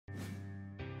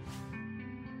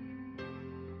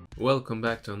Welcome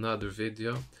back to another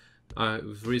video.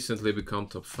 I've recently become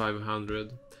top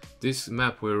 500. This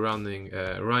map we're running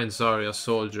Ryan, Zarya,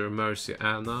 Soldier, Mercy,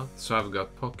 Ana, so I've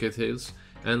got pocket heals.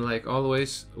 And like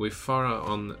always with Pharah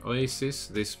on Oasis,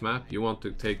 this map you want to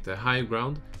take the high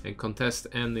ground and contest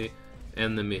any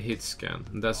enemy hit scan.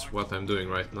 And that's what I'm doing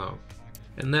right now.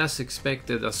 And as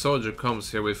expected, a Soldier comes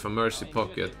here with a Mercy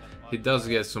pocket. He does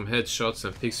get some headshots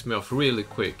and picks me off really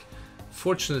quick.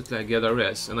 Fortunately I get a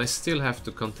res and I still have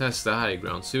to contest the high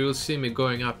ground, so you will see me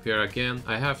going up here again.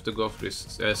 I have to go for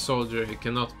this Soldier, he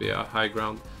cannot be a high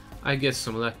ground. I get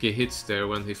some lucky hits there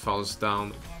when he falls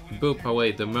down, boop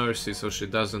away the Mercy so she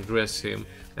doesn't res him,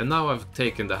 and now I've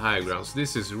taken the high ground, so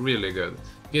this is really good.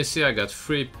 You can see I got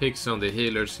 3 picks on the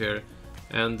healers here,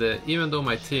 and even though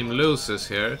my team loses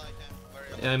here,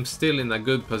 I'm still in a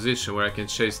good position where I can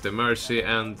chase the Mercy,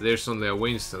 and there's only a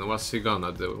Winston. What's he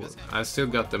gonna do? I still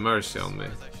got the Mercy on me.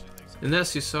 And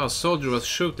as you saw, Soldier was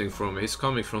shooting for me. He's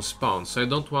coming from spawn, so I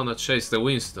don't wanna chase the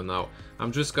Winston now.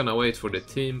 I'm just gonna wait for the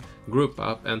team, group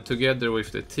up, and together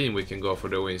with the team we can go for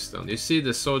the Winston. You see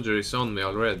the Soldier is on me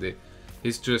already.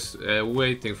 He's just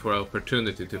waiting for an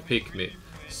opportunity to pick me.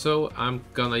 So I'm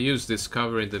gonna use this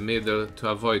cover in the middle to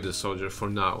avoid the Soldier for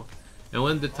now. And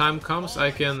when the time comes,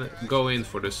 I can go in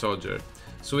for the Soldier.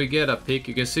 So we get a pick.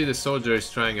 You can see the Soldier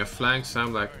is trying a flank, so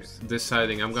I'm like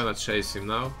deciding I'm gonna chase him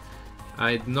now.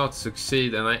 I did not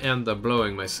succeed and I end up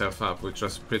blowing myself up, which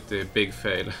was a pretty big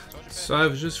fail. So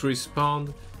I've just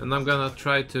respawned and I'm gonna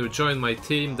try to join my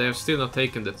team. They have still not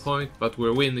taken the point, but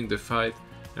we're winning the fight.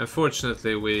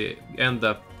 Unfortunately, we end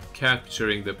up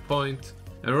capturing the point.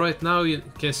 And right now you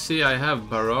can see I have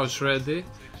barrage ready.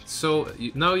 So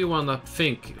now you wanna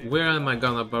think, where am I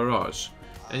gonna barrage?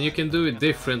 And you can do it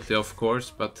differently of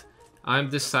course, but I'm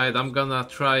gonna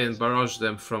try and barrage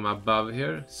them from above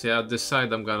here. See, I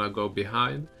decide I'm gonna go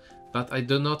behind, but I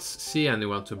do not see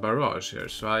anyone to barrage here,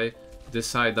 so I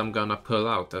decide I'm gonna pull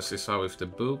out, as you saw with the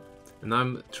boop. And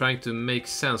I'm trying to make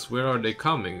sense, where are they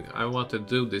coming? I want to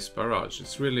do this barrage.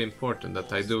 It's really important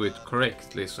that I do it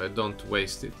correctly so I don't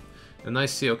waste it. And I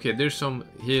see, okay, there's some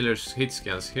healers hit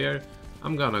scans here.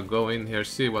 I'm gonna go in here,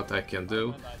 see what I can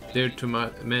do. They're too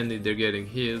many, they're getting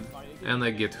healed, and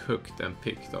I get hooked and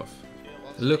picked off.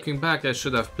 Looking back, I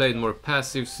should have played more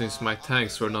passive since my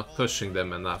tanks were not pushing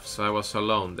them enough, so I was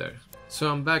alone there.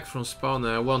 So I'm back from spawn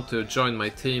and I want to join my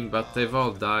team, but they've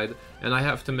all died, and I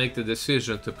have to make the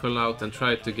decision to pull out and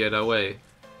try to get away.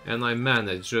 And I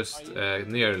managed, just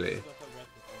nearly.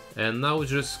 And now we're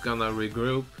just gonna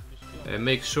regroup.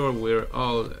 Make sure we're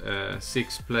all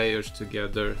 6 players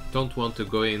together. Don't want to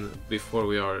go in before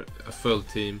we are a full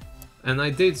team. And I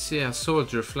did see a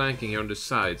Soldier flanking here on the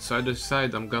side, so I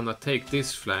decide I'm gonna take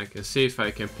this flank and see if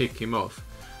I can pick him off.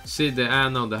 See the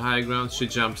Ana on the high ground, she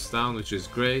jumps down, which is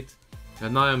great.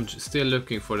 And now I'm still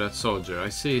looking for that Soldier. I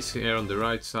see he's here on the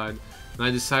right side, and I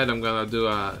decide I'm gonna do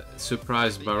a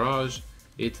surprise barrage.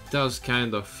 It does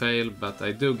kind of fail, but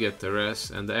I do get the res,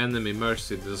 and the enemy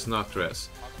Mercy does not res.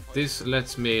 This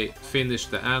lets me finish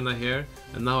the Ana here,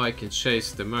 and now I can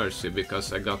chase the Mercy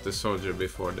because I got the Soldier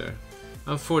before there.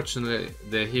 Unfortunately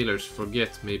the healers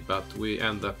forget me, but we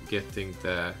end up getting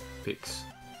the picks.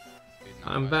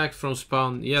 I'm back from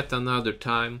spawn yet another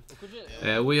time.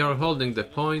 We are holding the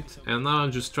point, and now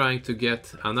I'm just trying to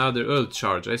get another ult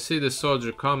charge. I see the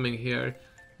Soldier coming here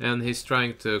and he's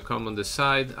trying to come on the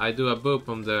side. I do a boop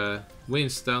on the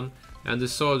Winston, and the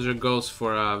Soldier goes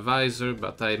for a visor,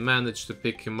 but I managed to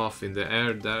pick him off in the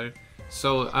air there.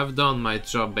 So I've done my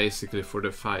job basically for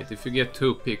the fight. If you get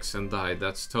 2 picks and die,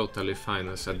 that's totally fine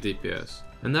as a DPS.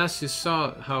 And as you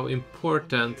saw how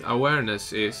important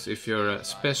awareness is if you're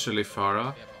especially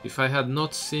Pharah, if I had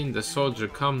not seen the Soldier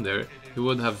come there, he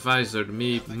would have visored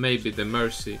me, maybe the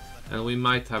Mercy, and we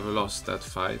might have lost that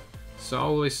fight. So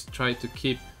always try to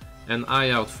keep an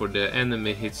eye out for the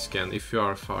enemy hit scan if you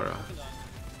are Pharah.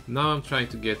 Now I'm trying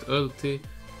to get ulti,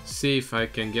 see if I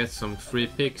can get some free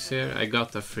picks here. I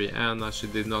got a free Ana, she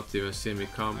did not even see me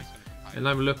come. And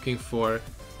I'm looking for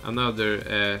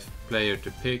another player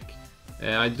to pick.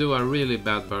 I do a really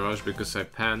bad barrage because I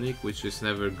panic, which is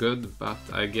never good, but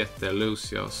I get the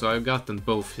Lucio. So I've gotten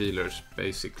both healers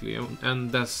basically,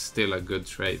 and that's still a good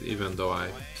trade even though I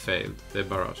failed the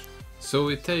barrage. So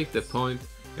we take the point,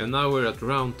 and now we're at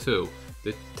round 2.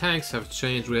 The tanks have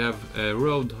changed, we have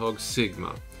Roadhog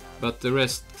Sigma, but the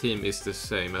rest team is the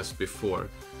same as before.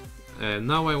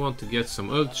 Now I want to get some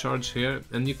ult charge here,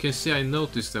 and you can see I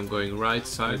noticed them going right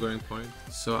side, going point.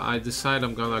 So I decide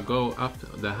I'm gonna go up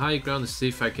the high ground and see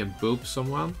if I can boop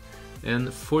someone.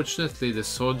 And fortunately the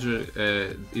Soldier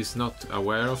is not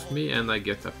aware of me and I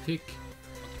get a pick.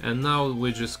 And now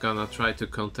we're just gonna try to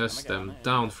contest them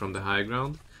down from the high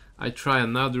ground. I try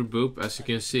another boop, as you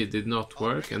can see it did not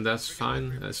work, and that's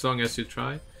fine as long as you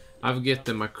try. I've get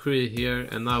the McCree here,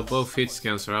 and now both hit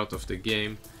scans are out of the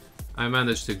game. I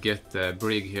managed to get the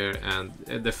Brig here, and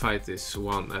the fight is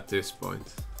won at this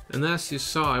point. And as you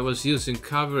saw, I was using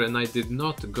cover and I did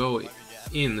not go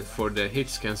in for the hit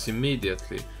scans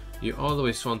immediately. You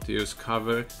always want to use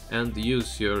cover and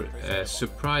use your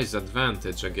surprise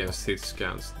advantage against hit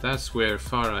scans. That's where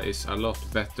Pharah is a lot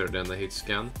better than a hit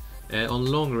scan. On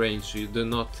long range you do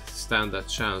not stand a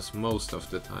chance most of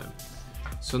the time.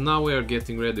 So now we are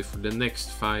getting ready for the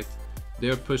next fight. They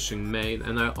are pushing main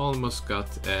and I almost got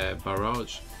a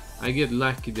barrage. I get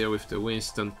lucky there with the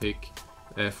Winston pick.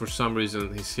 For some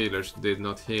reason his healers did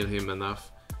not heal him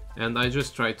enough. And I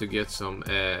just try to get some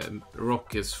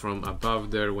rockets from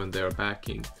above there when they are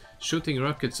backing. Shooting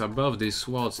rockets above these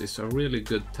walls is a really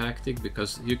good tactic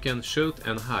because you can shoot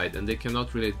and hide and they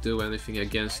cannot really do anything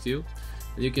against you.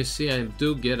 And you can see I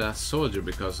do get a soldier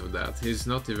because of that. He's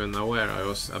not even aware I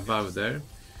was above there.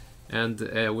 And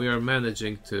we are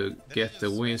managing to get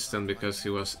the Winston because he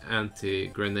was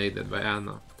anti-grenaded by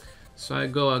Anna. So I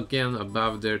go again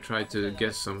above there, try to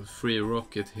get some free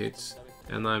rocket hits,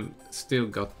 and I'm still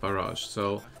got barrage.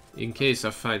 So in case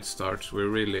a fight starts, we're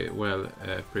really well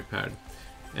prepared.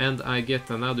 And I get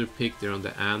another pick there on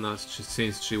the Anna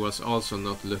since she was also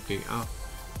not looking up,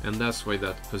 and that's why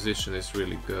that position is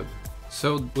really good.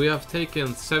 So we have taken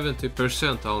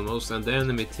 70% almost, and the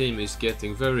enemy team is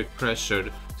getting very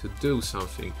pressured to do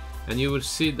something. And you will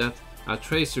see that a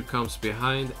tracer comes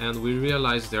behind and we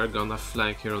realize they're gonna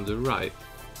flank here on the right.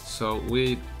 So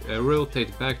we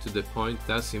rotate back to the point,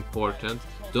 that's important.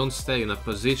 Don't stay in a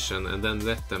position and then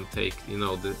let them take, you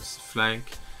know, this flank.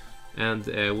 And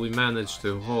we managed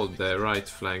to hold the right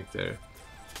flank there.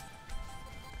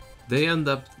 They end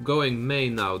up going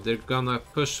main now. They're gonna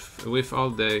push with all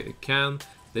they can.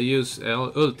 They use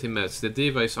ultimates. The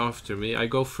D.Va is after me. I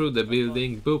go through the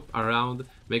building, boop around,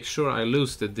 make sure I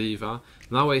lose the D.Va.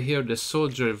 Now I hear the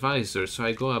soldier visor, so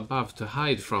I go above to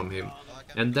hide from him.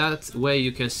 And that way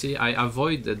you can see I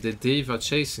avoided the D.Va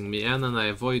chasing me, and then I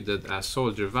avoided a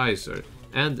soldier visor.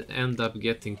 And end up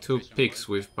getting 2 picks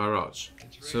with barrage.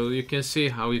 So you can see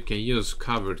how you can use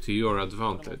cover to your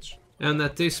advantage. And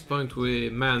at this point we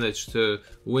managed to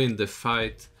win the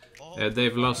fight.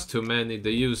 They've lost too many,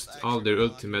 they used all their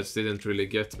ultimates, didn't really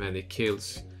get many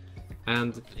kills.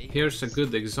 And here's a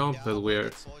good example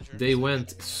where they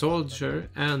went soldier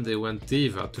and they went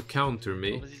D.Va to counter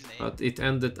me, but it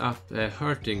ended up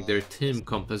hurting their team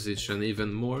composition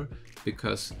even more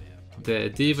because the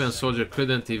D.Va and soldier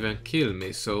couldn't even kill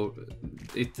me, so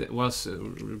it was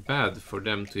bad for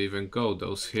them to even go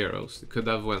those heroes. They could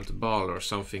have went ball or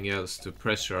something else to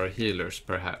pressure our healers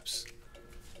perhaps.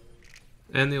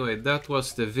 Anyway, that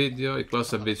was the video. It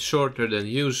was a bit shorter than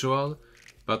usual,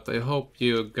 but I hope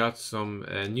you got some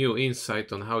new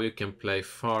insight on how you can play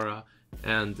Pharah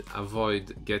and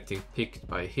avoid getting picked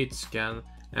by hitscan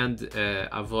and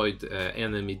avoid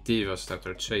enemy divas that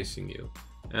are chasing you.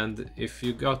 And if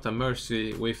you got a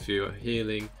Mercy with you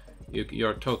healing,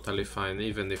 you're totally fine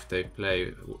even if they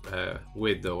play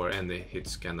Widow or any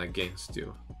hitscan against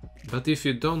you. But if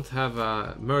you don't have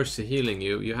a Mercy healing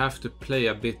you, you have to play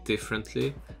a bit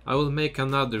differently. I will make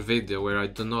another video where I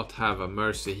do not have a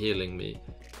Mercy healing me,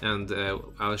 and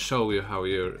I'll show you how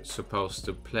you're supposed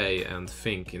to play and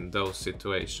think in those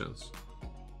situations.